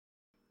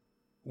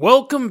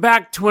Welcome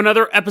back to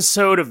another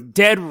episode of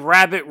Dead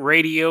Rabbit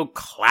Radio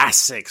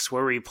Classics,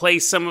 where we play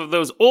some of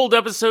those old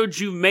episodes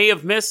you may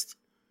have missed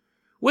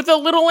with a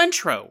little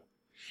intro.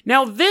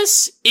 Now,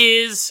 this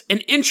is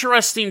an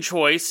interesting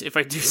choice, if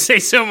I do say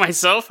so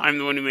myself. I'm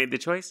the one who made the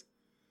choice.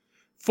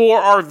 For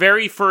our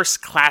very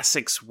first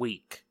Classics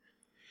week.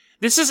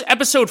 This is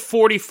episode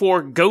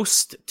 44,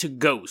 Ghost to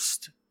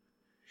Ghost.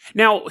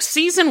 Now,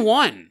 season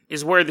 1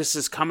 is where this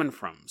is coming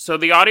from. So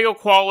the audio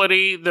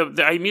quality,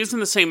 I'm using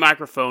the same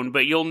microphone,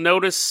 but you'll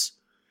notice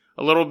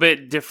a little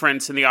bit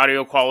difference in the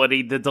audio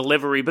quality, the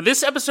delivery. But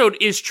this episode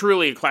is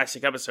truly a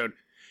classic episode,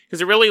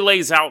 because it really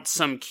lays out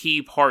some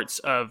key parts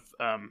of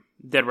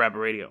Dead Rabbit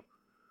Radio.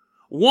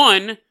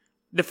 One,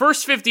 the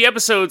first 50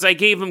 episodes, I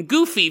gave them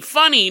goofy,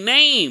 funny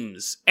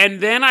names. And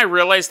then I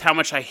realized how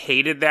much I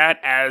hated that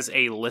as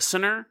a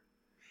listener.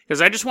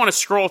 Because I just want to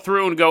scroll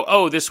through and go,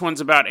 oh, this one's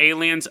about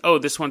aliens. Oh,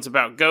 this one's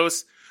about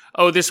ghosts.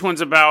 Oh, this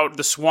one's about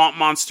the swamp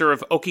monster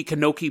of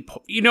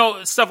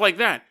Okefenokee. Stuff like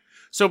that.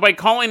 So by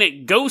calling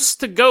it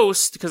Ghost to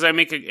Ghost, because I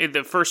make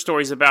the first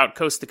story's about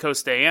Coast to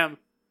Coast AM,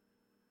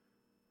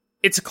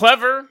 it's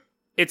clever,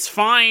 it's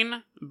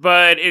fine,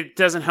 but it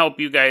doesn't help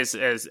you guys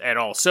at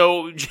all.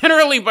 So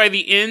generally by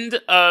the end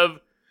of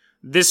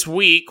this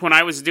week, when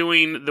I was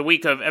doing the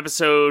week of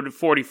episode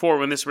 44,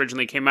 when this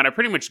originally came out, I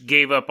pretty much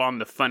gave up on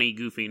the funny,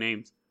 goofy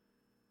names.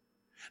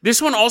 This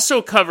one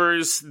also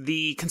covers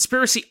the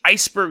conspiracy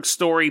iceberg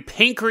story,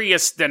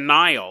 Pancreas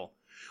Denial,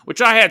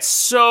 which I had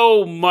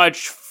so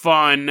much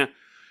fun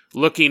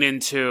looking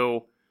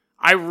into.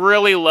 I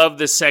really love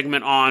this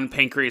segment on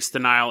Pancreas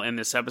Denial in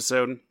this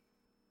episode.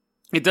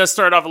 It does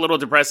start off a little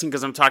depressing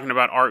because I'm talking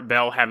about Art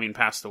Bell having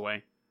passed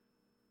away.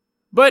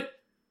 But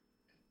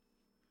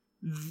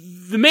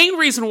the main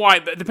reason why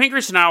the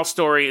Pancreas Denial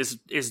story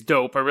is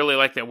dope. I really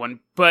like that one.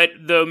 But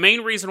the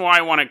main reason why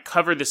I want to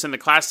cover this in the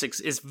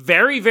classics is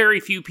very, very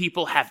few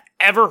people have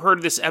ever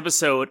heard this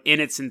episode in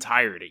its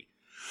entirety.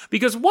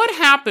 Because what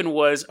happened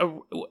was,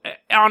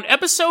 on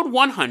episode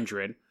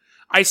 100,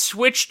 I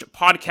switched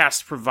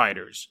podcast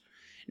providers.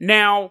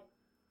 Now,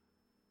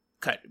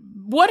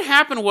 what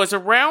happened was,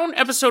 around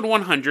episode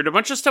 100, a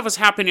bunch of stuff was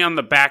happening on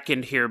the back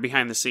end here,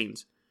 behind the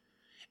scenes.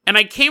 And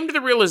I came to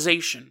the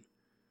realization,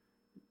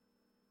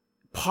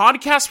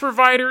 podcast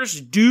providers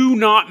do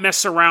not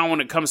mess around when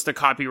it comes to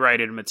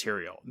copyrighted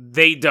material.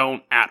 They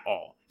don't at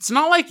all. It's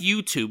not like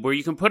YouTube, where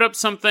you can put up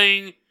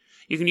something,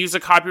 you can use a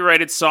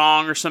copyrighted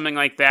song or something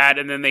like that,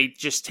 and then they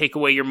just take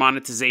away your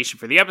monetization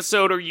for the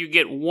episode, or you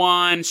get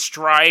one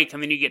strike,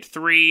 and then you get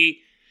 3.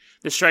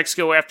 The strikes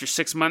go after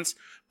 6 months.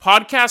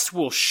 Podcasts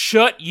will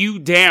shut you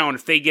down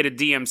if they get a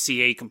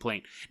DMCA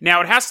complaint.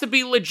 Now, it has to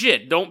be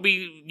legit. Don't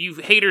be, you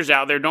haters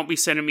out there, don't be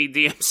sending me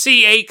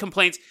DMCA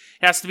complaints.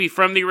 It has to be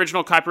from the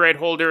original copyright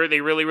holder.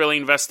 They really, really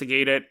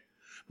investigate it.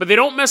 But they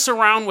don't mess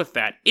around with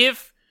that.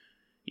 If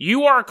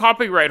you are a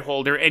copyright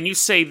holder and you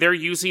say they're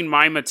using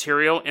my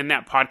material in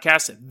that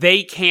podcast,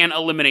 they can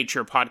eliminate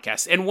your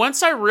podcast. And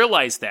once I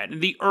realized that, in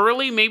the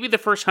early, maybe the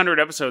first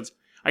 100 episodes,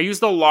 I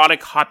used a lot of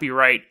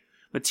copyright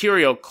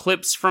material,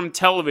 clips from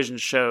television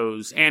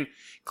shows, and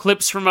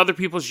clips from other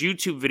people's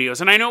YouTube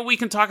videos. And I know we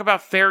can talk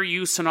about fair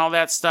use and all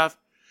that stuff,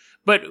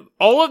 but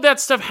all of that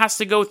stuff has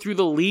to go through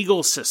the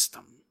legal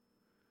system.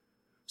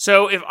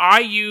 So if I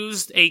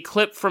used a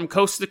clip from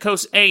Coast to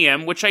Coast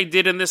AM, which I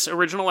did in this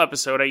original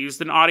episode, I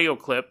used an audio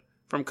clip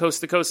from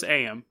Coast to Coast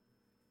AM,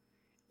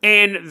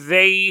 and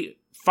they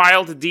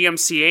filed a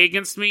DMCA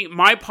against me,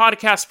 my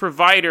podcast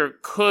provider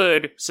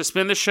could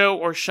suspend the show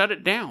or shut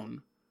it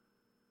down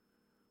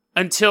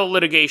until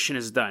litigation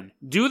is done.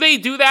 Do they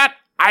do that?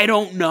 I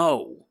don't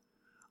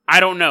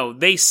know.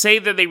 They say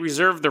that they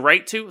reserve the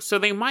right to, so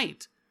they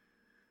might.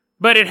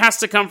 But it has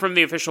to come from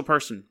the official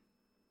person.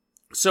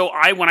 So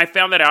when I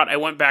found that out, I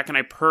went back and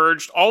I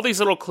purged all these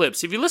little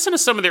clips. If you listen to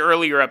some of the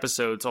earlier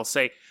episodes, I'll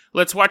say,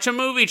 let's watch a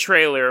movie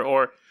trailer,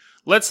 or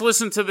let's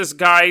listen to this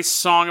guy's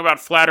song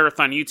about Flat Earth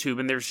on YouTube,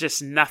 and there's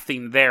just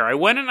nothing there. I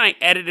went and I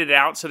edited it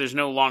out so there's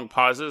no long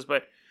pauses,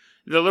 but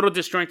they're a little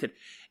disjointed.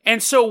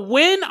 And so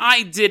when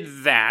I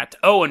did that,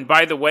 oh, and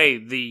by the way,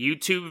 the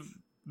YouTube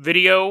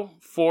video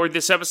for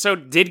this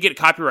episode did get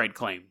copyright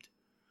claimed.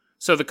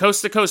 So the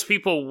Coast to Coast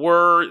people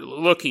were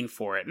looking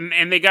for it,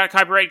 and they got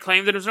copyright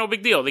claimed, and it was no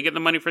big deal. They get the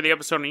money for the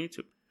episode on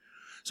YouTube.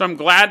 So I'm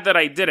glad that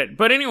I did it.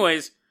 But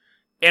anyways,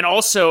 and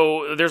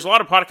also, there's a lot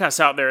of podcasts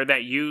out there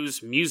that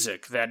use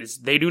music that is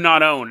they do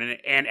not own.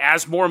 And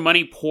as more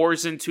money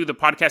pours into the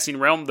podcasting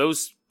realm,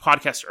 those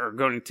podcasts are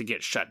going to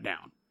get shut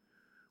down.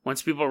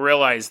 Once people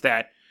realize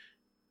that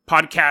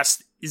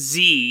Podcast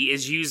Z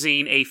is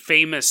using a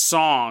famous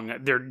song,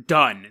 they're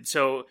done.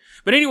 So,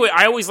 but anyway,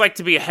 I always like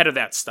to be ahead of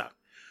that stuff.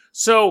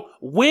 So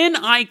when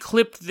I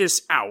clipped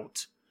this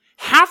out,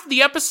 half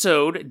the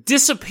episode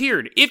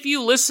disappeared. If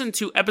you listen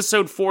to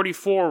episode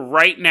 44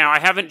 right now, I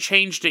haven't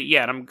changed it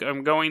yet. I'm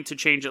going to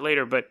change it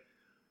later, but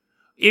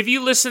if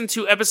you listen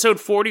to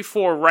episode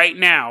 44 right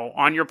now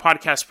on your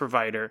podcast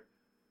provider,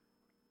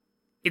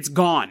 it's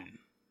gone.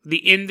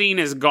 The ending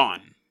is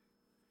gone.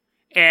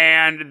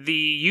 And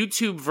the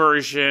YouTube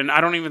version,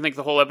 I don't even think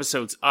the whole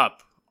episode's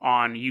up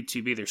on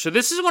YouTube either. So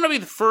this is going to be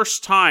the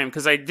first time,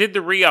 because I did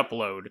the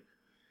re-upload,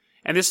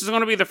 and this is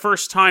going to be the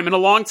first time in a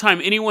long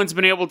time anyone's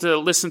been able to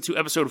listen to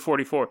episode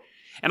 44.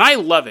 And I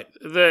love it.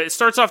 It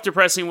starts off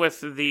depressing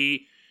with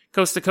the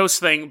Coast to Coast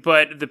thing,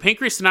 but the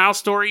Pancreas Denial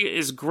story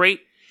is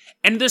great.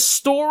 And the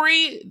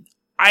story,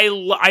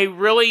 I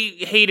really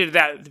hated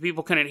that the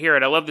people couldn't hear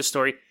it. I love the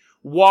story.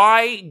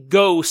 Why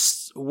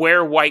ghosts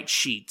wear white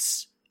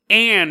sheets.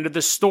 And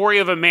the story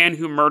of a man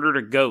who murdered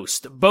a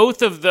ghost.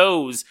 Both of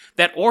those,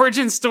 that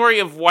origin story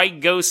of white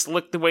ghosts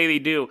look the way they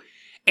do,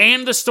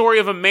 and the story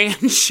of a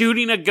man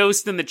shooting a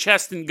ghost in the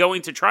chest and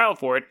going to trial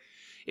for it,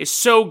 is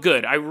so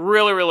good. I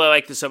really, really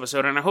like this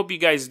episode, and I hope you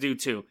guys do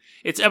too.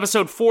 It's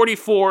episode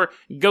 44,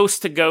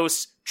 Ghost to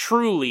Ghost,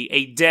 truly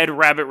a Dead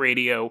Rabbit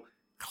Radio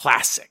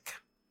classic.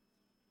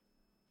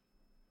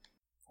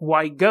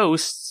 Why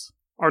ghosts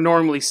are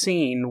normally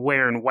seen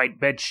wearing white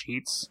bed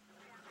sheets.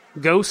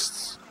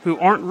 Ghosts who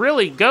aren't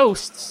really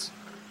ghosts.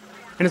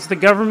 And it's the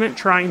government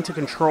trying to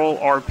control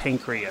our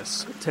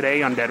pancreas.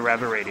 Today on Dead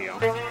Rabbit Radio.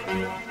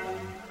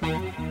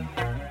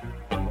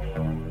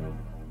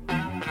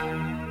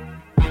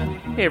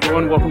 Hey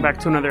everyone, welcome back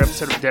to another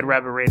episode of Dead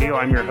Rabbit Radio.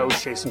 I'm your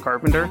host, Jason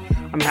Carpenter.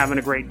 I'm having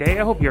a great day.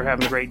 I hope you're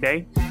having a great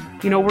day.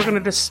 You know, we're going to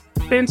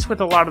dispense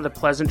with a lot of the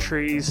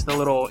pleasantries, the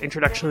little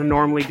introduction I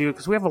normally do,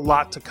 because we have a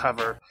lot to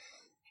cover.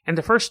 And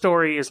the first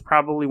story is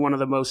probably one of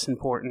the most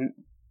important,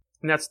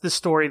 and that's the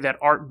story that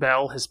Art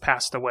Bell has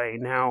passed away.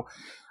 Now,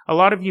 a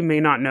lot of you may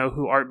not know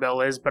who Art Bell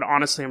is, but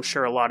honestly, I'm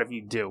sure a lot of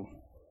you do.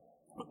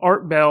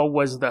 Art Bell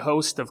was the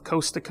host of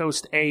Coast to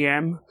Coast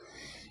AM.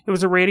 It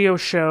was a radio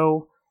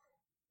show,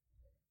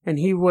 and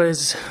he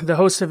was the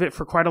host of it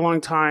for quite a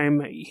long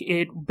time.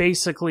 It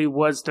basically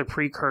was the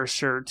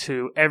precursor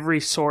to every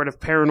sort of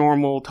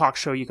paranormal talk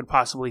show you could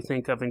possibly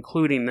think of,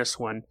 including this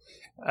one.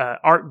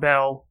 Art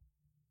Bell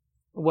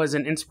was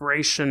an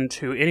inspiration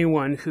to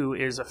anyone who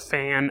is a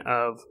fan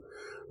of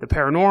the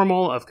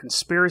paranormal, of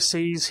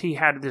conspiracies. He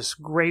had this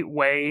great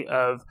way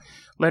of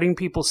letting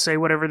people say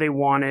whatever they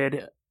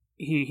wanted.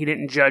 He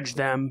didn't judge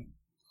them.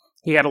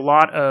 He had a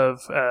lot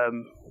of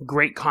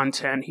great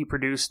content he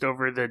produced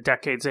over the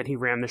decades that he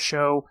ran the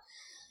show.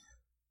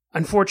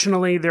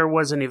 Unfortunately, there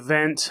was an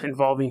event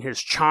involving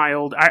his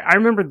child. I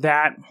remember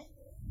that.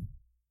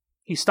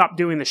 He stopped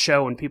doing the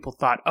show and people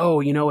thought, oh,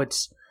 you know,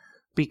 it's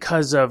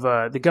because of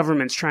the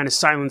government's trying to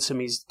silence him.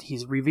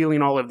 He's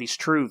revealing all of these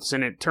truths.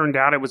 And it turned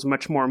out it was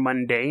much more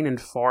mundane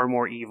and far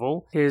more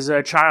evil. His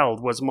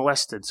child was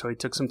molested, so he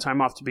took some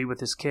time off to be with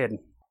his kid.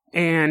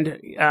 And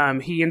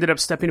he ended up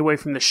stepping away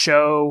from the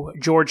show.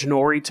 George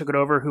Norrie took it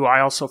over, who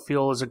I also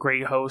feel is a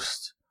great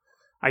host.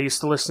 I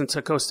used to listen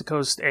to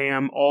Coast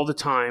AM all the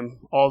time.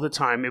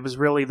 It was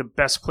really the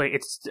best place.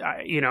 It's,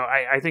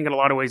 I think in a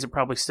lot of ways it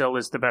probably still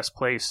is the best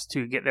place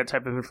to get that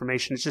type of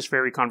information. It's just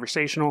very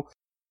conversational.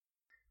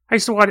 I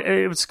used to watch,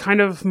 it was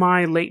kind of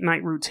my late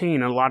night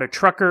routine. A lot of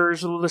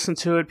truckers will listen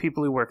to it,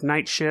 people who work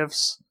night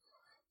shifts.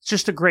 It's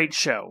just a great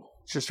show.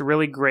 It's just a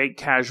really great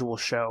casual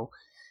show.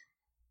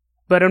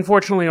 But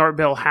unfortunately, Art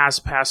Bell has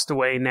passed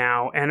away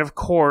now, and of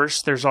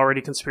course, there's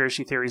already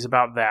conspiracy theories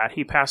about that.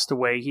 He passed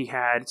away. He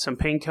had some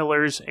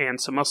painkillers and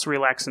some muscle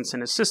relaxants in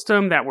his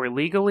system that were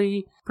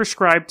legally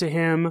prescribed to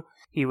him.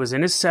 He was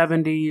in his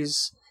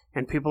 70s,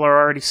 and people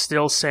are already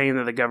still saying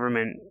that the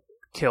government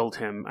killed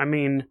him. I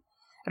mean,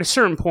 at a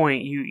certain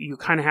point, you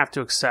kind of have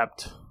to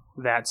accept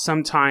that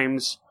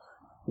sometimes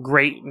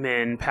great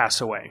men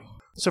pass away.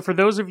 So for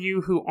those of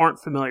you who aren't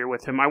familiar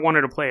with him, I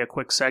wanted to play a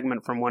quick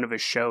segment from one of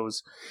his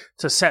shows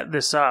to set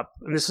this up.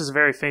 And this is a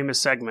very famous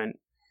segment.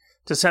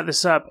 To set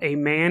this up, a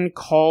man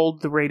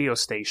called the radio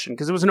station,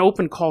 because it was an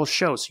open call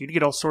show, so you'd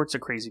get all sorts of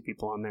crazy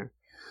people on there.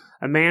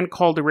 A man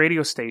called the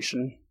radio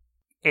station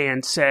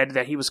and said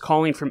that he was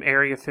calling from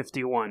Area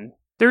 51.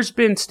 There's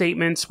been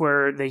statements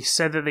where they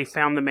said that they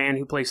found the man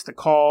who placed the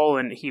call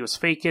and he was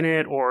faking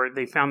it, or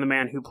they found the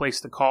man who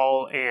placed the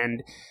call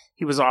and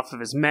he was off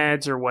of his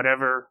meds or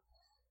whatever.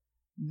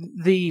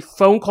 The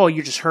phone call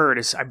you just heard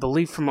is, I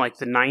believe, from like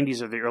the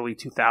 90s or the early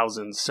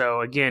 2000s. So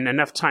again,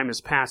 enough time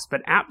has passed.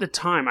 But at the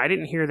time, I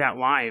didn't hear that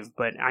live,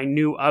 but I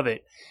knew of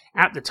it.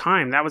 At the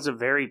time, that was a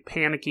very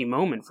panicky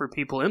moment for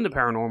people in the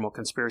paranormal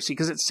conspiracy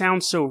because it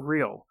sounds so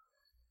real.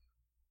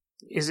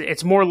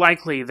 It's more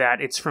likely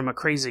that it's from a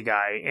crazy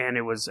guy and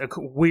it was a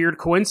weird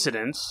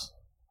coincidence,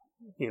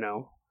 you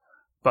know.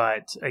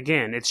 But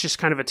again, it's just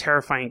kind of a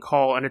terrifying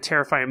call and a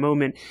terrifying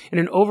moment and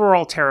an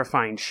overall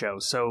terrifying show.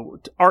 So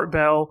Art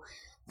Bell,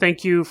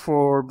 thank you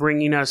for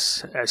bringing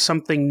us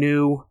something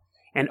new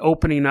and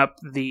opening up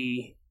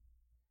the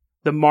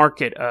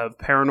market of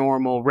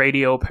paranormal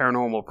radio,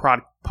 paranormal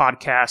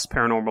podcasts,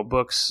 paranormal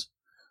books.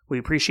 We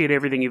appreciate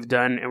everything you've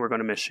done, and we're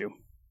going to miss you.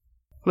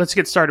 Let's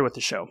get started with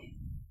the show.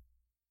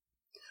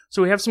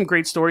 So we have some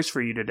great stories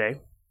for you today.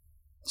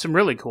 Some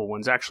really cool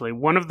ones, actually.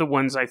 One of the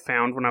ones I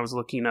found when I was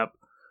looking up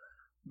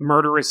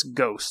murderous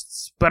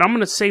ghosts. But I'm going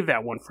to save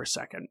that one for a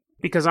second,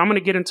 because I'm going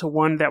to get into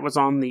one that was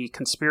on the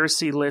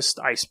conspiracy list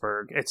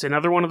iceberg. It's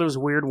another one of those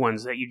weird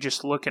ones that you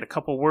just look at a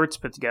couple words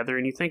put together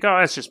and you think, oh,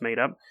 that's just made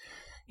up.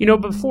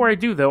 Before I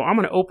do, though, I'm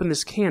going to open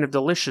this can of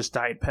delicious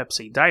Diet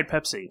Pepsi. Diet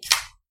Pepsi,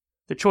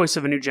 the choice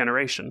of a new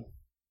generation.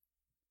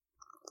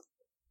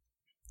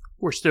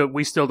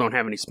 We still don't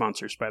have any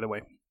sponsors, by the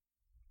way.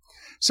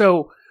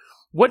 So,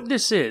 what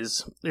this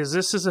is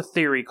a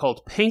theory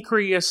called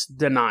pancreas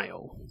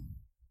denial.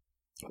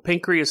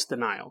 Pancreas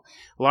denial.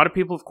 A lot of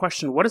people have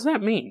questioned, what does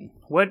that mean?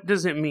 What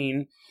does it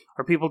mean?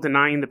 Are people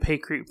denying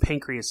the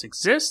pancreas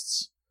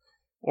exists?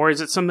 Or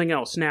is it something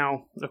else?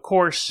 Now, of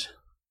course,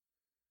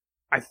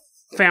 I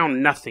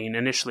found nothing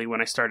initially when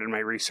I started my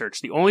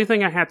research. The only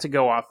thing I had to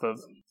go off of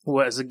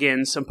was,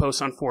 again, some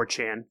posts on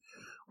 4chan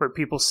where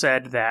people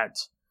said that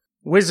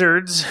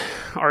wizards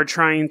are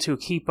trying to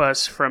keep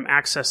us from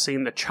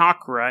accessing the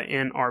chakra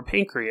in our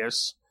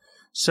pancreas,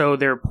 so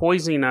they're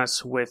poisoning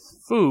us with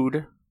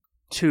food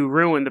to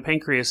ruin the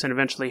pancreas and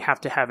eventually have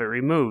to have it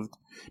removed.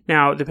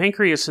 Now, the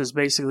pancreas is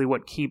basically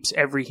what keeps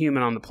every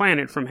human on the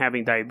planet from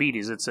having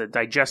diabetes. It's a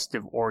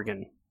digestive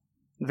organ.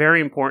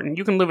 Very important.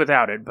 You can live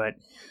without it, but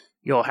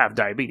you'll have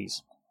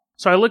diabetes.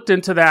 So I looked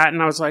into that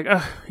and I was like,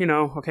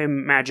 okay,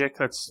 magic,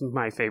 that's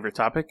my favorite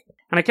topic.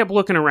 And I kept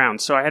looking around,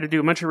 so I had to do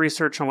a bunch of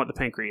research on what the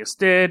pancreas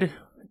did,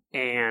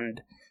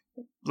 and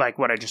like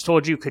what I just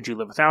told you, could you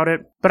live without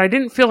it? But I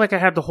didn't feel like I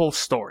had the whole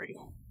story.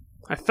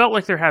 I felt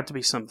like there had to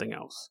be something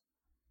else.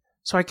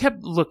 So I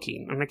kept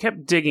looking, and I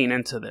kept digging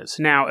into this.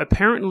 Now,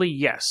 apparently,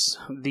 yes,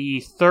 the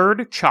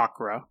third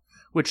chakra,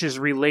 which is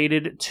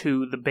related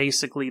to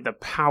basically the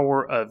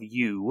power of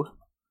you,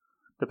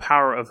 the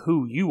power of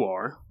who you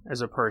are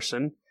as a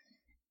person,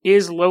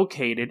 is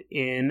located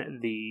in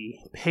the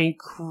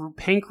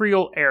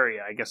pancreal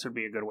area, I guess would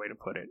be a good way to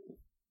put it.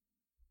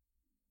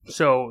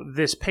 So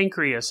this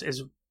pancreas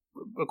is,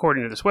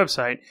 according to this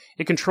website,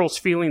 it controls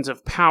feelings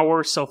of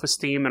power,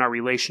 self-esteem, and our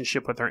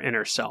relationship with our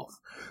inner self.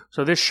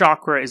 So this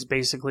chakra is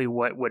basically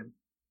what would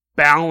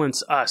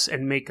balance us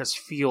and make us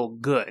feel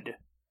good.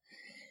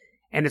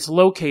 And it's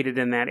located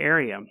in that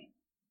area.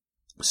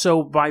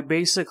 So by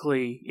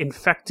basically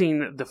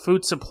infecting the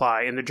food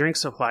supply and the drink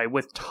supply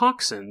with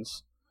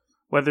toxins,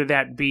 whether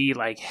that be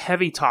like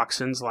heavy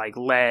toxins like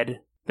lead,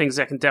 things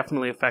that can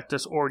definitely affect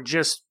us, or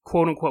just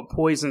quote-unquote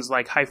poisons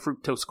like high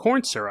fructose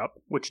corn syrup,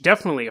 which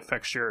definitely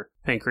affects your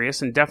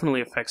pancreas and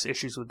definitely affects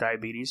issues with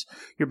diabetes,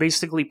 you're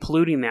basically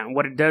polluting that. And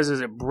what it does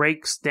is it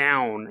breaks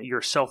down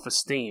your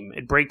self-esteem.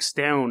 It breaks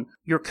down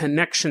your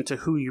connection to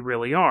who you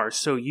really are.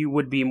 So you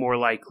would be more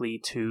likely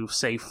to,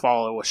 say,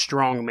 follow a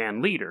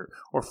strongman leader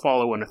or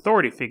follow an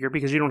authority figure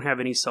because you don't have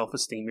any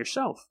self-esteem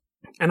yourself.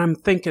 And I'm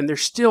thinking there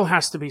still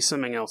has to be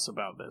something else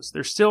about this.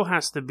 There still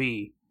has to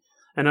be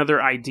another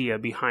idea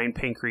behind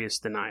pancreas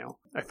denial.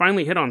 I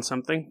finally hit on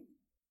something.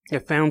 I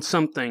found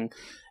something.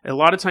 A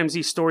lot of times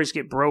these stories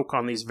get broke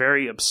on these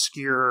very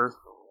obscure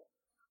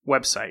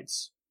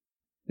websites.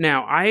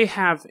 Now,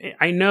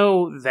 I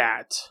know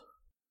that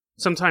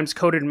sometimes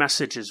coded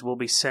messages will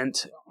be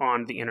sent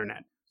on the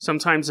internet.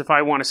 Sometimes if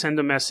I want to send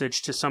a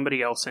message to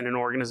somebody else in an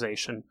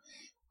organization,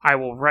 I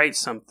will write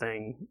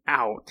something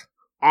out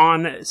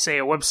on, say,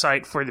 a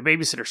website for the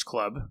Babysitters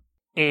Club,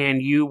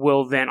 and you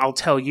will then, I'll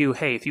tell you,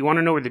 hey, if you want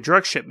to know where the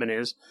drug shipment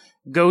is,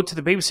 go to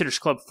the Babysitters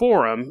Club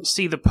forum,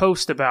 see the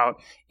post about,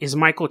 is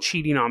Michael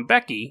cheating on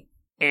Becky,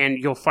 and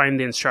you'll find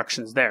the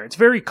instructions there. It's a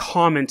very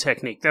common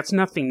technique. That's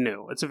nothing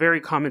new. It's a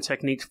very common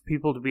technique for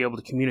people to be able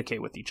to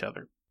communicate with each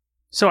other.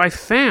 So I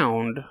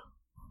found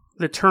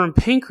the term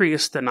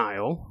pancreas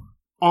denial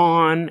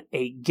on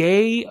a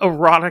gay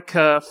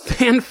erotica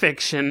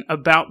fanfiction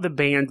about the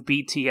band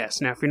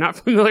BTS. Now, if you're not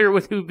familiar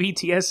with who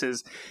BTS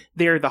is,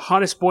 they're the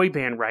hottest boy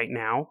band right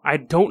now. I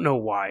don't know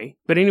why.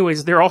 But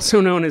anyways, they're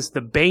also known as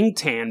the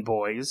Bangtan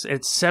Boys.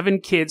 It's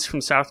 7 kids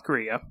from South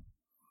Korea.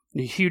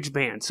 A huge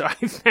band. So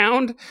I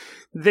found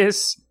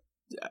this,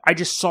 I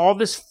just saw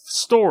this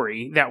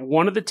story that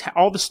one of the,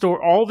 all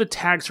the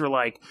tags were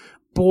like,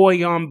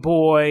 boy on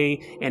boy,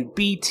 and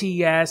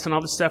BTS, and all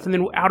this stuff. And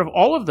then out of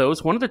all of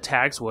those, one of the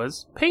tags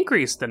was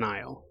pancreas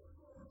denial.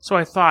 So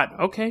I thought,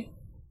 okay,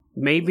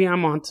 maybe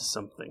I'm onto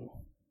something.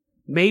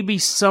 Maybe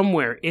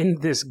somewhere in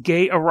this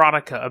gay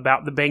erotica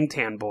about the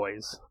Bangtan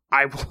Boys,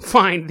 I will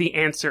find the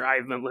answer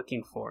I've been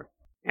looking for.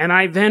 And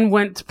I then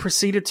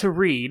proceeded to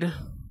read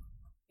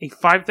a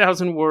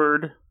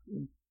 5,000-word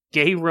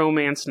gay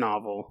romance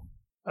novel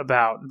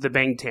about the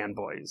Bangtan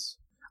Boys.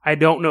 I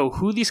don't know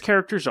who these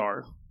characters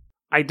are.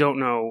 I don't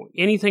know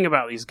anything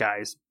about these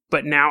guys,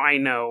 but now I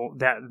know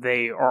that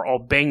they are all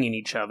banging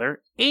each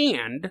other,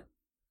 and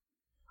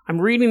I'm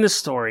reading this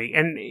story,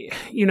 and,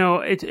 you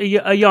know, it's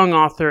a young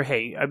author,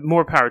 hey,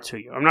 more power to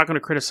you. I'm not going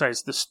to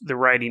criticize the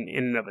writing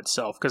in and of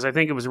itself, because I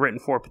think it was written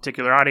for a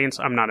particular audience.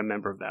 I'm not a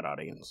member of that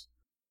audience.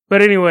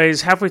 But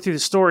anyways, halfway through the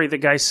story, the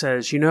guy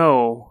says, you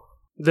know,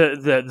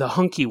 the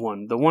hunky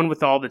one, the one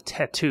with all the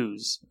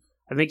tattoos,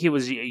 I think he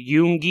was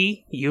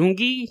Yoongi.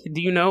 Yoongi?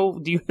 Do you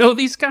know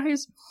these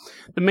guys?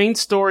 The main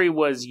story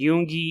was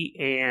Yoongi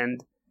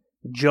and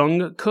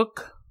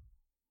Jungkook.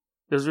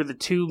 Those were the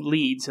 2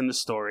 leads in the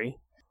story.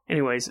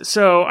 Anyways,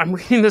 so I'm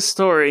reading this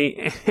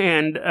story,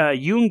 and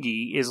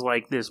Yoongi is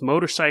like this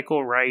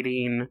motorcycle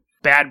riding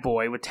bad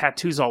boy with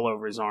tattoos all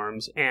over his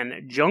arms,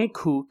 and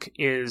Jungkook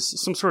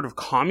is some sort of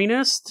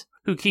communist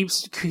who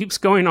keeps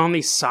going on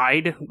these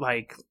side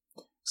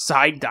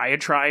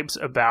diatribes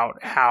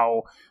about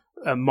how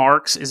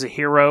Marx is a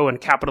hero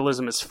and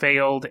capitalism has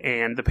failed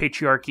and the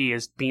patriarchy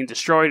is being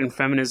destroyed and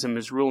feminism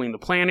is ruling the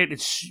planet.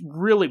 It's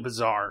really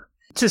bizarre,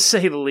 to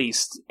say the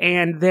least.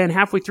 And then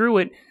halfway through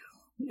it,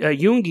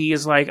 Yoongi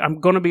is like, I'm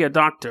going to be a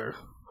doctor.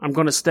 I'm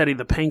going to study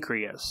the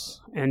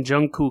pancreas. And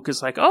Jungkook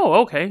is like,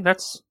 oh, okay,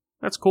 that's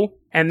cool.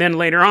 And then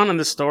later on in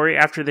the story,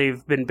 after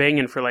they've been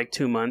banging for like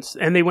 2 months,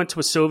 and they went to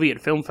a Soviet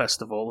film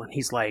festival, and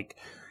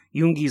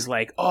Yoongi's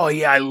like, oh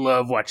yeah, I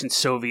love watching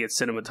Soviet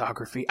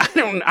cinematography.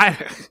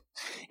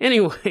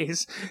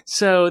 Anyways,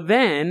 so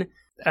then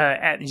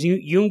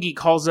Yoongi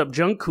calls up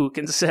Jungkook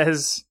and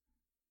says,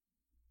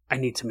 I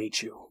need to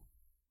meet you.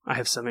 I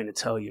have something to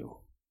tell you.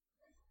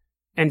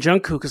 And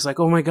Jungkook is like,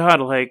 oh my god,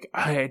 like,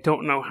 I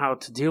don't know how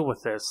to deal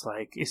with this.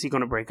 Like, is he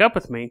going to break up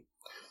with me?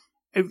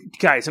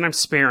 Guys, and I'm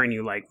sparing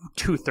you like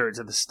 2/3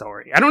 of the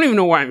story. I don't even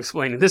know why I'm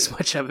explaining this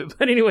much of it.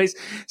 But anyways,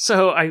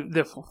 so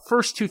the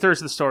first 2/3 of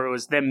the story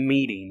was them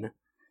meeting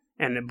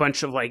and a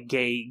bunch of like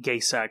gay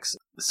sex.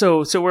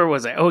 So where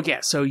was I? Oh yeah,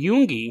 so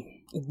Yoongi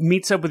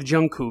meets up with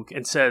Jungkook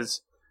and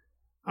says,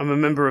 I'm a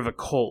member of a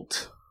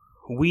cult.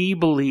 We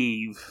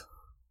believe...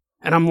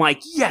 And I'm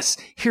like, yes,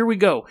 here we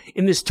go.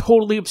 In this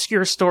totally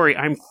obscure story,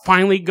 I'm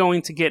finally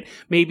going to get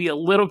maybe a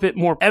little bit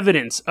more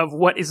evidence of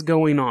what is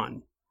going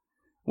on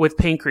with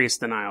pancreas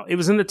denial. It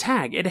was in the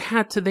tag.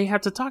 They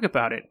had to talk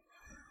about it.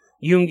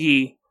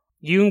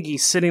 Yoongi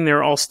sitting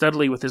there all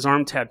studly with his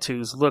arm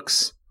tattoos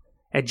looks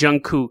at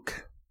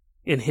Jungkook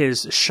in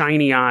his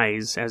shiny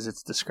eyes, as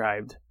it's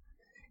described,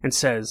 and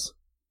says,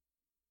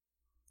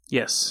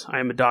 yes, I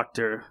am a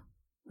doctor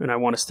and I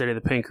want to study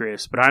the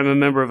pancreas, but I'm a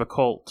member of a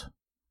cult.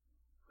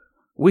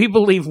 We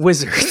believe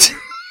wizards.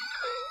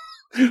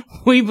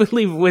 We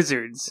believe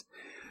wizards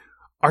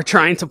are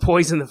trying to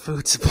poison the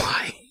food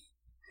supply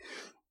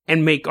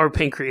and make our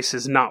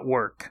pancreases not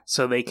work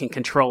so they can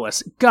control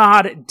us.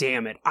 God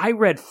damn it. I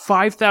read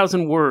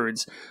 5,000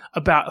 words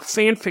about a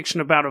fan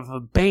fiction about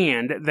a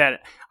band that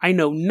I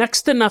know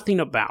next to nothing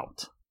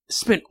about.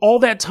 Spent all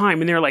that time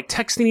and they're like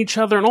texting each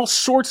other and all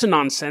sorts of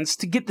nonsense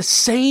to get the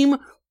same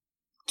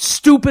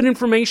stupid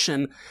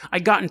information I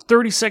got in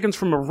 30 seconds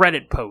from a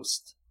Reddit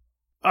post.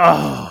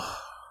 Oh,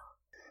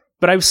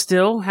 but I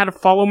still had to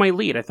follow my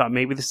lead. I thought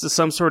maybe this is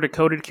some sort of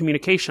coded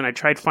communication. I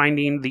tried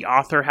finding the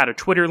author had a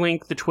Twitter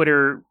link. The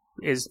Twitter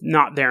is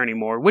not there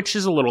anymore, which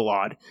is a little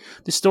odd.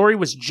 The story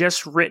was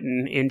just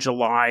written in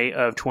July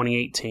of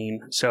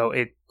 2018, so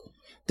it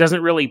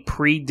doesn't really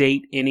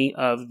predate any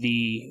of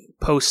the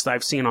posts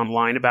I've seen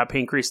online about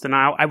pancreas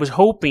denial. I was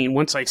hoping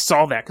once I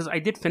saw that, because I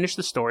did finish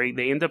the story,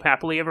 they end up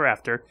happily ever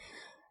after.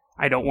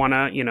 I don't want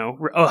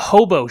to, a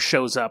hobo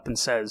shows up and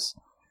says,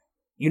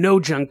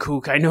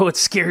 Jungkook, I know it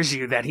scares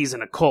you that he's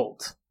in a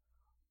cult,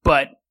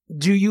 but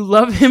do you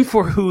love him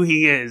for who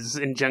he is?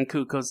 And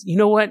Jungkook goes, you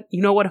know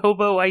what,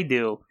 hobo, I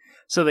do.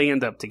 So they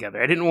end up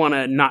together. I didn't want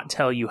to not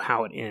tell you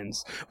how it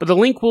ends, but the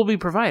link will be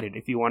provided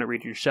if you want to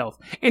read it yourself.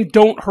 And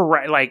don't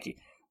like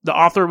the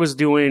author was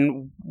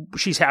doing,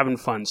 she's having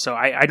fun. So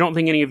I don't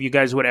think any of you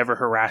guys would ever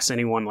harass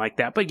anyone like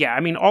that. But yeah,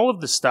 I mean, all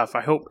of the stuff,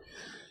 I hope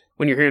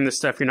when you're hearing this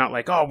stuff, you're not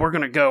like, oh, we're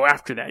going to go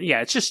after that.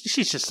 Yeah, she's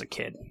just a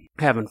kid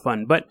having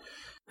fun.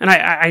 And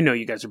I know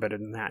you guys are better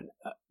than that.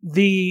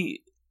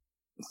 The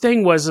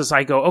thing was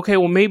I go, okay,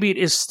 well, maybe it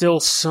is still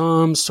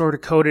some sort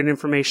of coded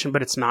information,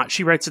 but it's not.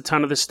 She writes a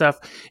ton of this stuff.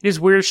 It is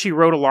weird she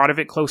wrote a lot of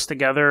it close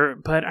together,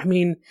 but I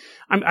mean,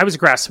 I was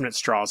grasping at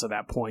straws at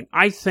that point.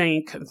 I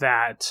think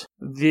that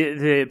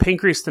the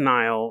pancreas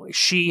denial,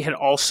 she had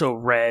also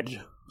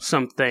read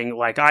something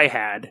like I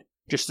had,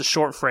 just a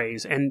short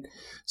phrase, and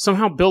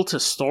somehow built a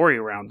story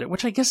around it,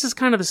 which I guess is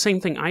kind of the same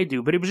thing I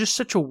do, but it was just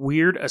such a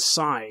weird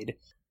aside.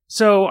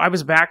 So I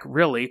was back,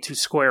 really, to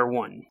square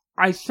one.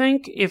 I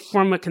think if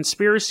from a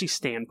conspiracy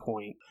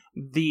standpoint,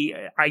 the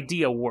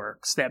idea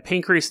works, that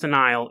pancreas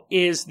denial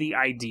is the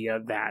idea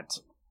that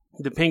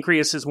the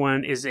pancreas is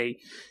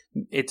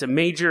it's a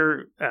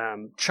major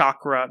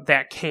chakra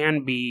that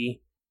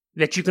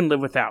you can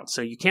live without.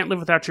 So you can't live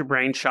without your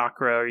brain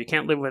chakra, or you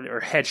can't live with, or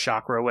head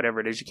chakra, or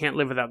whatever it is. You can't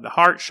live without the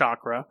heart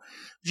chakra,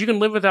 but you can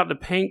live without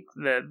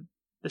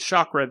the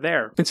chakra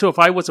there. And so if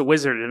I was a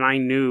wizard and I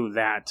knew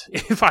that,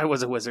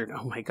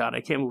 oh my god,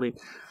 I can't believe,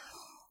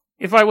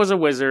 if I was a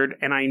wizard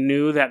and I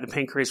knew that the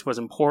pancreas was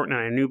important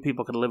and I knew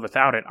people could live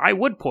without it, I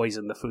would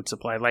poison the food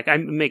supply.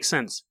 It makes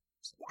sense.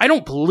 I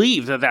don't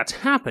believe that that's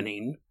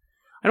happening.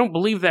 I don't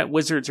believe that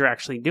wizards are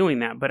actually doing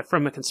that, but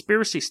from a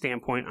conspiracy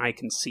standpoint, I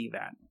can see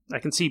that. I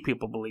can see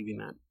people believing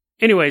that.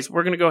 Anyways,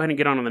 we're going to go ahead and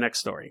get on to the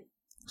next story.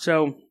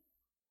 So,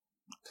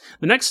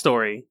 the next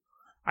story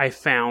I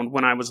found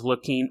when I was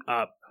looking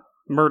up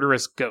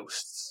murderous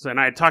ghosts. And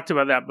I had talked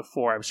about that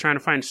before. I was trying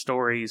to find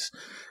stories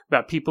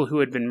about people who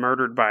had been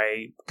murdered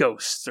by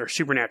ghosts or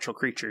supernatural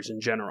creatures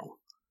in general.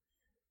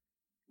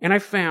 And I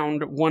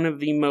found one of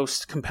the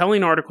most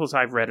compelling articles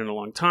I've read in a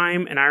long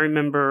time. And I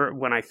remember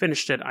when I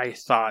finished it, I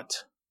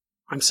thought,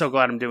 I'm so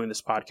glad I'm doing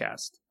this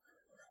podcast.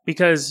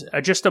 Because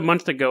just a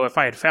month ago, if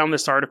I had found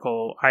this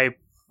article, I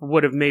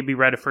would have maybe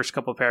read the first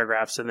couple of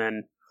paragraphs and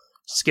then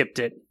skipped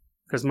it.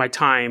 Because my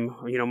time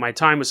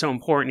was so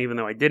important even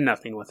though I did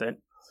nothing with it.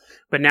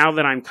 But now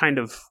that I'm kind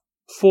of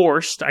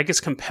forced, I guess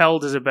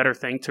compelled is a better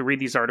thing, to read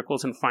these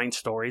articles and find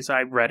stories,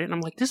 I read it and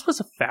I'm like, this was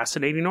a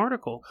fascinating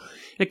article.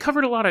 It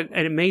covered a lot of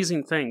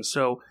amazing things.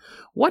 So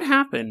what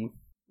happened?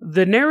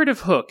 The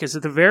narrative hook is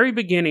at the very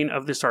beginning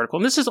of this article,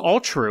 and this is all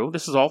true,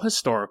 this is all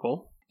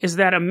historical, is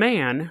that a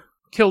man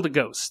killed a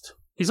ghost.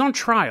 He's on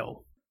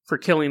trial for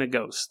killing a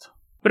ghost.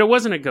 But it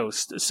wasn't a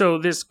ghost. So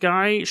this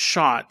guy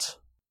shot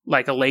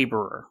like a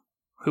laborer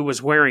who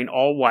was wearing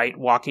all white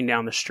walking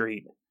down the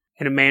street.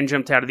 And a man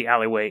jumped out of the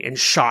alleyway and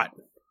shot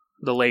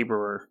the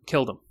laborer,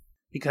 killed him.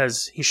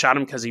 Because he shot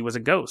him because he was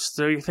a ghost.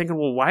 So you're thinking,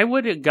 well, why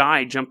would a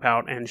guy jump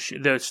out and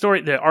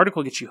the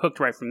article gets you hooked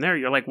right from there.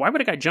 You're like, why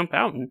would a guy jump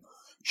out and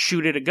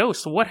shoot at a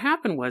ghost? So what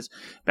happened was,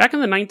 back in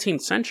the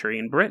 19th century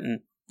in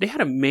Britain, they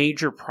had a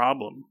major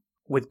problem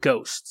with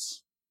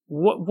ghosts.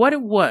 What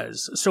it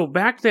was, so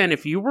back then,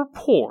 if you were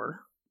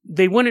poor,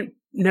 they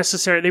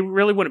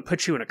really wouldn't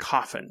put you in a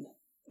coffin.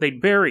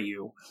 They'd bury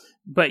you.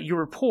 But you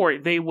were poor,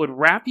 they would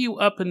wrap you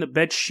up in the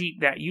bed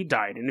sheet that you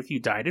died in if you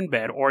died in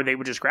bed, or they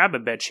would just grab a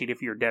bed sheet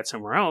if you were dead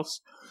somewhere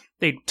else.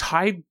 They'd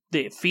tie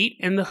the feet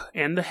and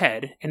the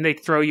head, and they'd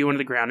throw you into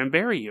the ground and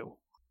bury you.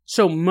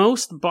 So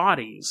most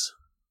bodies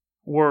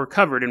were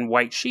covered in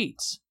white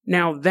sheets.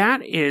 Now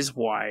that is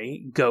why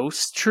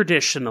ghosts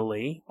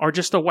traditionally are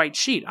just a white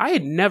sheet. I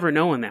had never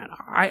known that.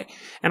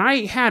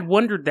 I had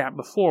wondered that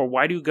before.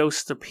 Why do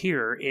ghosts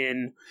appear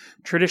in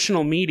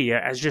traditional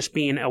media as just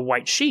being a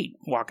white sheet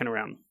walking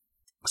around?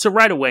 So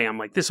right away, I'm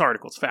like, this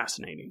article's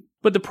fascinating.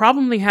 But the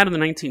problem they had in the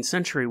 19th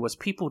century was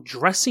people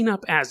dressing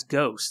up as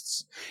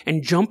ghosts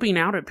and jumping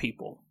out at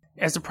people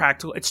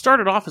it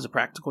started off as a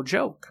practical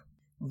joke.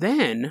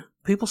 Then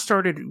people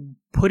started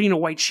putting a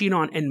white sheet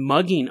on and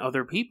mugging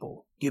other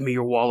people. Give me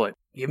your wallet.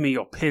 Give me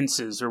your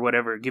pences or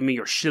whatever. Give me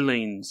your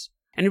shillings.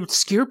 And it would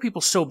scare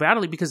people so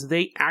badly because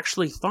they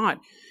actually thought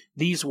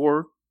these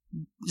were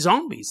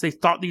zombies. They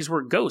thought these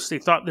were ghosts. They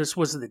thought this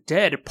was the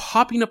dead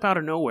popping up out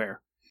of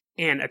nowhere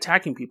and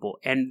attacking people.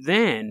 And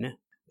then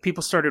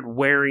people started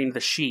wearing the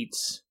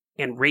sheets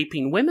and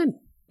raping women.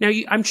 Now,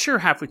 I'm sure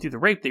halfway through the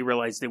rape they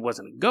realized it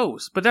wasn't a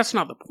ghost, but that's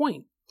not the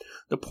point.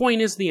 The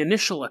point is the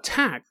initial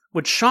attack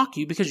would shock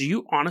you because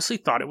you honestly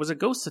thought it was a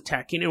ghost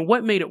attacking. And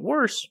what made it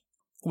worse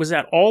was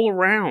that all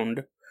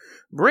around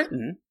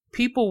Britain,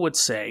 people would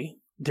say,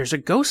 there's a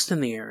ghost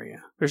in the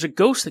area. There's a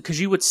ghost,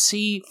 because you would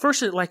see,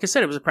 first, like I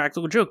said, it was a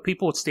practical joke.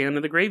 People would stand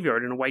in the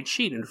graveyard in a white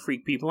sheet and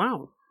freak people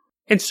out.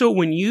 And so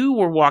when you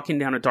were walking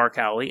down a dark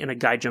alley and a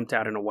guy jumped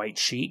out in a white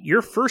sheet,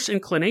 your first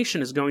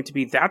inclination is going to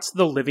be, that's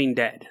the living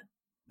dead.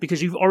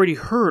 Because you've already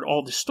heard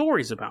all the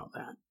stories about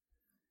that.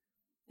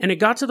 And it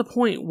got to the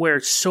point where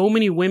so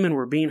many women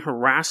were being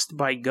harassed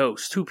by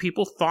ghosts, who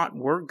people thought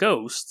were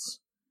ghosts,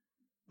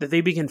 that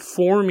they began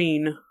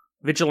forming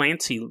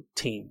vigilante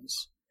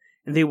teams.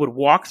 And they would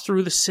walk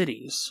through the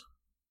cities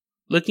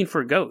looking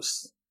for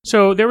ghosts.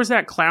 So there was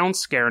that clown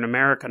scare in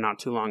America not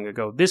too long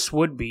ago. This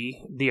would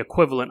be the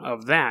equivalent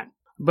of that.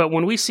 But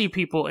when we see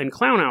people in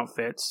clown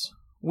outfits,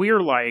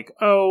 we're like,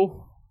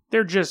 oh,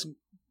 they're just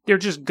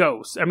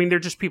ghosts. I mean, they're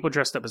just people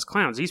dressed up as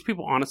clowns. These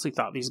people honestly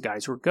thought these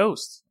guys were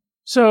ghosts.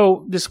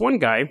 So this one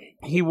guy,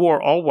 he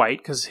wore all white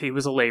because he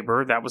was a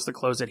laborer. That was the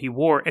clothes that he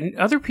wore. And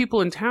other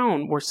people in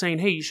town were saying,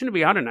 hey, you shouldn't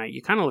be out at night.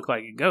 You kind of look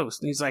like a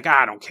ghost. And he's like,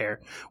 I don't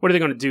care. What are they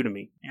going to do to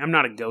me? I'm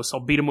not a ghost.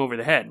 I'll beat them over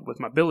the head with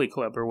my billy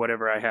club or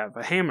whatever I have,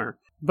 a hammer.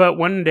 But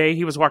one day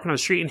he was walking on the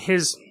street and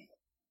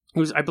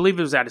I believe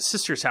it was at his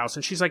sister's house.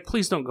 And she's like,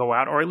 please don't go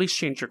out, or at least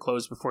change your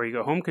clothes before you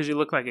go home because you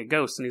look like a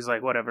ghost. And he's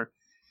like, whatever.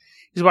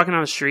 He's walking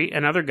on the street.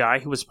 Another guy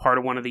who was part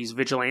of one of these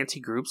vigilante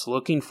groups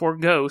looking for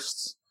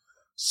ghosts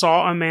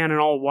saw a man in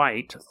all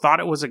white, thought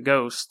it was a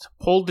ghost,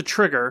 pulled the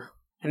trigger,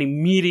 and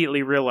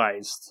immediately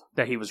realized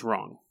that he was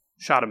wrong.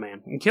 Shot a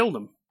man and killed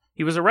him.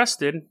 He was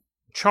arrested,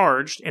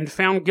 charged, and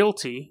found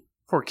guilty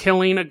for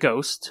killing a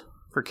ghost,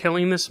 for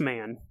killing this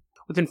man.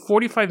 Within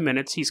 45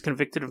 minutes, he's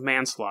convicted of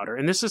manslaughter.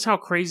 And this is how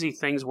crazy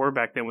things were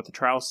back then with the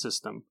trial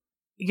system.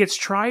 He gets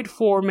tried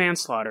for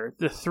manslaughter.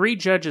 The 3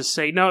 judges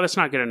say, no, that's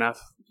not good enough.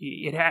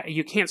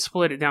 You can't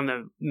split it down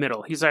the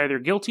middle. He's either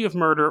guilty of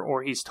murder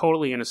or he's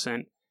totally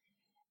innocent.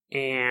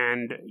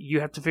 And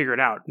you have to figure it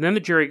out. And then the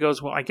jury goes,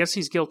 well, I guess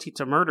he's guilty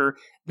to murder.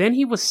 Then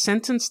he was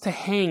sentenced to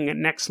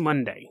hang next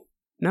Monday.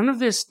 None of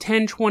this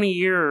 10,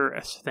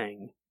 20-year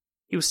thing.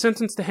 He was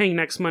sentenced to hang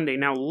next Monday.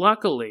 Now,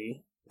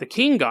 luckily, the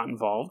king got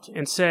involved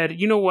and said,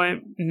 you know what?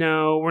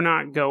 No, we're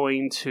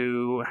going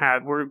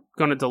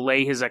to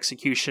delay his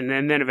execution.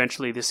 And then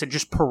eventually they said,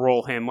 just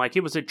parole him. Like,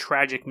 it was a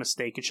tragic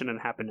mistake. It shouldn't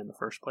have happened in the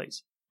first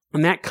place.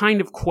 And that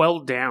kind of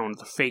quelled down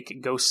the fake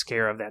ghost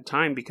scare of that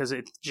time because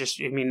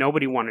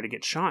nobody wanted to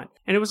get shot.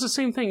 And it was the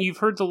same thing. You may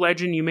have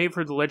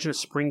heard the legend of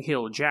Spring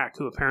Heel Jack,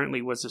 who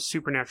apparently was a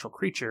supernatural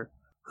creature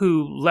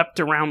who leapt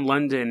around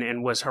London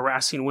and was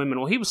harassing women.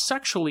 Well, he was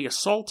sexually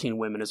assaulting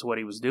women is what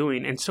he was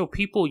doing. And so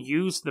people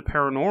used the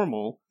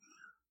paranormal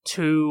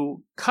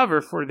to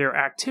cover for their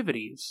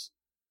activities.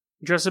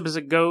 Dress up as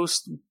a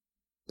ghost,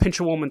 pinch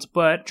a woman's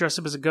butt, dress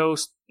up as a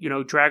ghost,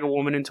 drag a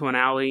woman into an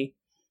alley.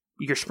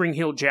 You're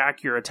Spring-Heeled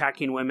Jack, you're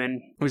attacking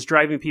women. It was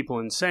driving people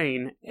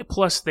insane.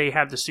 Plus, they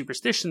had the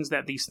superstitions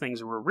that these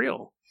things were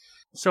real.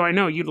 So I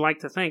know you'd like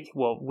to think,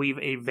 well, we've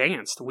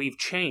advanced, we've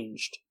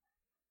changed,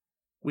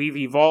 we've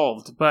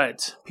evolved,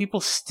 but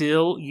people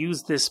still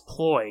use this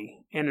ploy,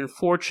 and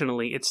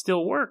unfortunately, it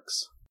still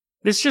works.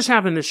 This just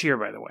happened this year,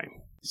 by the way.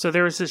 So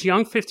there was this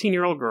young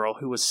 15-year-old girl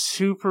who was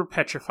super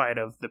petrified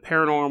of the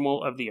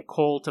paranormal, of the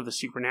occult, of the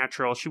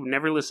supernatural. She would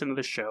never listen to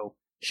the show.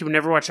 She would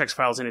never watch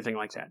X-Files, anything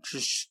like that.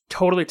 She's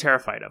totally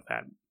terrified of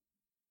that.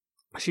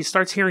 She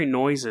starts hearing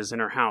noises in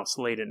her house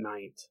late at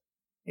night.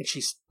 And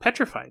she's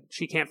petrified.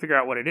 She can't figure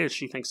out what it is.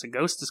 She thinks a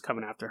ghost is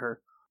coming after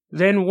her.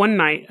 Then one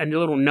night, a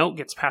little note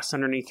gets passed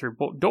underneath her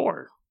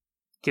door.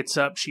 Gets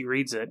up, she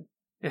reads it.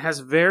 It has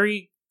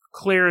very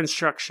clear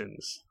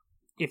instructions.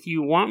 If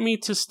you want me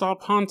to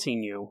stop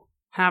haunting you,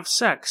 have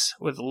sex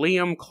with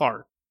Liam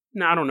Clark.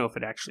 Now, I don't know if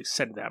it actually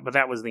said that, but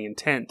that was the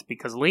intent,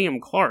 because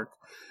Liam Clark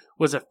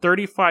was a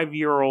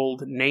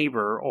 35-year-old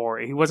neighbor, or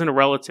he wasn't a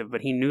relative,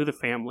 but he knew the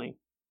family.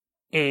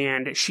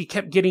 And she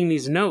kept getting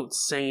these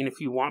notes saying,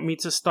 if you want me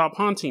to stop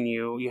haunting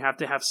you, you have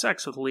to have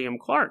sex with Liam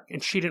Clark.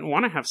 And she didn't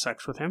want to have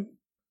sex with him.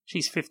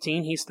 She's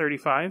 15, he's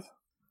 35.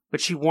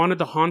 But she wanted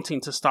the haunting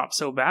to stop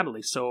so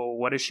badly. So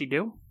what does she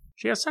do?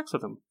 She has sex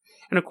with him.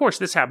 And of course,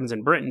 this happens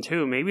in Britain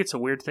too. Maybe it's a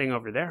weird thing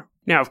over there.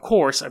 Now, of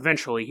course,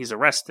 eventually he's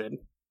arrested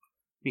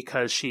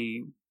because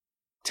she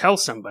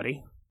tells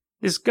somebody.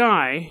 This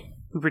guy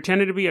who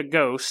pretended to be a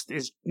ghost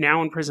is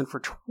now in prison for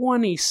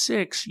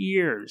 26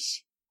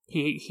 years.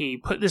 He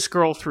put this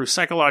girl through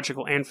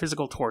psychological and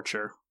physical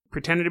torture,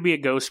 pretended to be a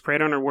ghost,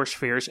 preyed on her worst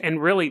fears,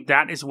 and really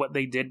that is what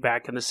they did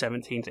back in the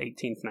 17th,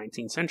 18th,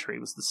 19th century.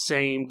 It was the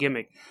same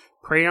gimmick.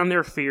 Prey on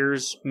their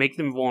fears, make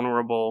them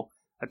vulnerable,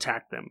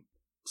 attack them.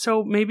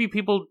 So maybe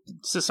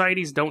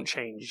societies don't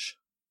change.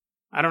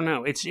 I don't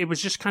know. It was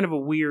just kind of a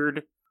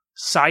weird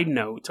side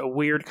note, a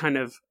weird kind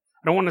of,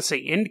 I don't want to say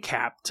end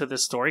cap to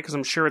this story, because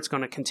I'm sure it's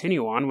going to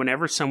continue on.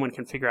 Whenever someone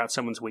can figure out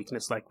someone's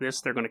weakness like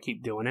this, they're going to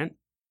keep doing it.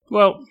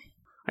 Well,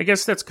 I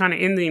guess that's kind of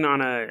ending on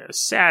a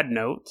sad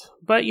note,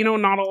 but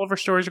not all of our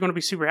stories are going to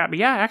be super happy.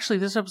 Yeah, actually,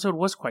 this episode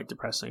was quite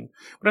depressing,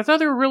 but I thought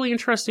they were really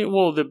interesting.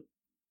 Well, the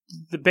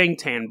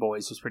Bangtan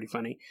Boys was pretty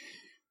funny.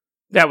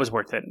 That was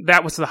worth it.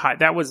 That was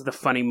the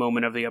funny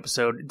moment of the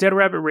episode.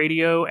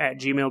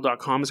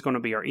 DeadRabbitRadio@gmail.com is going to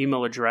be our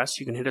email address.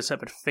 You can hit us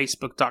up at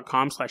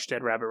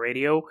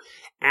Facebook.com/DeadRabbitRadio.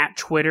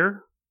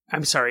 Twitter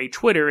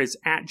is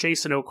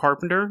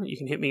 @JasonOCarpenter. You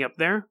can hit me up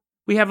there.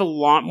 We have a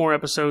lot more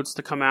episodes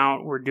to come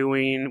out.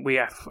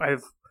 I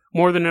have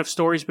more than enough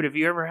stories, but if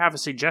you ever have a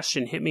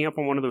suggestion, hit me up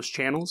on one of those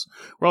channels.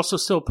 We're also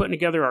still putting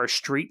together our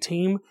street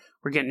team.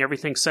 We're getting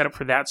everything set up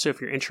for that, so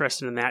if you're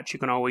interested in that, you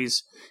can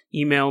always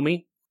email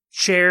me.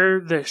 Share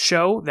the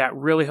show. That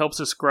really helps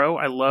us grow.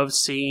 I love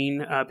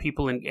seeing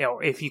people,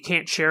 if you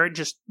can't share it,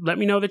 just let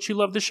me know that you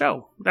love the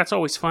show. That's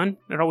always fun.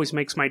 It always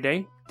makes my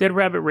day. Dead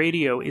Rabbit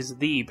Radio is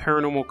the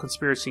paranormal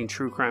conspiracy and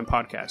true crime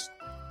podcast.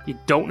 You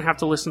don't have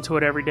to listen to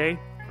it every day,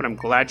 but I'm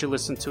glad you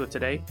listened to it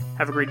today.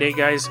 Have a great day,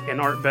 guys. And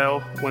Art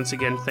Bell, once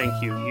again,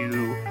 thank you.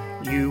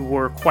 You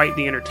were quite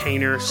the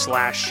entertainer /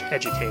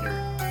 educator,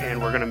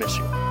 and we're going to miss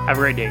you. Have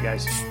a great day,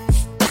 guys.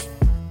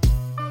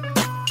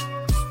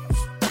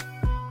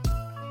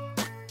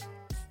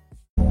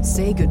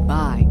 Say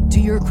goodbye to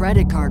your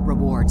credit card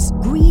rewards.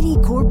 Greedy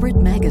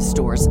corporate mega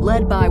stores,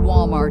 led by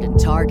Walmart and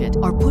Target,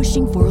 are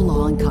pushing for a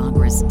law in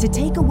Congress to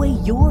take away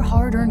your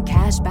hard-earned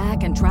cash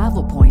back and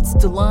travel points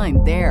to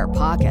line their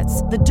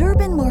pockets. The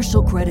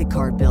Durbin-Marshall credit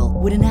card bill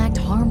would enact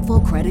harmful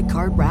credit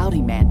card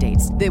routing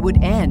mandates that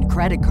would end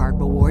credit card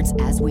rewards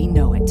as we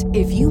know it.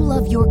 If you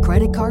love your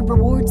credit card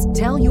rewards,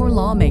 tell your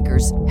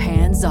lawmakers,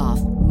 hands off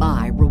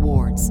my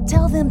rewards.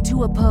 Tell them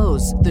to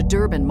oppose the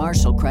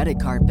Durbin-Marshall credit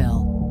card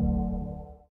bill.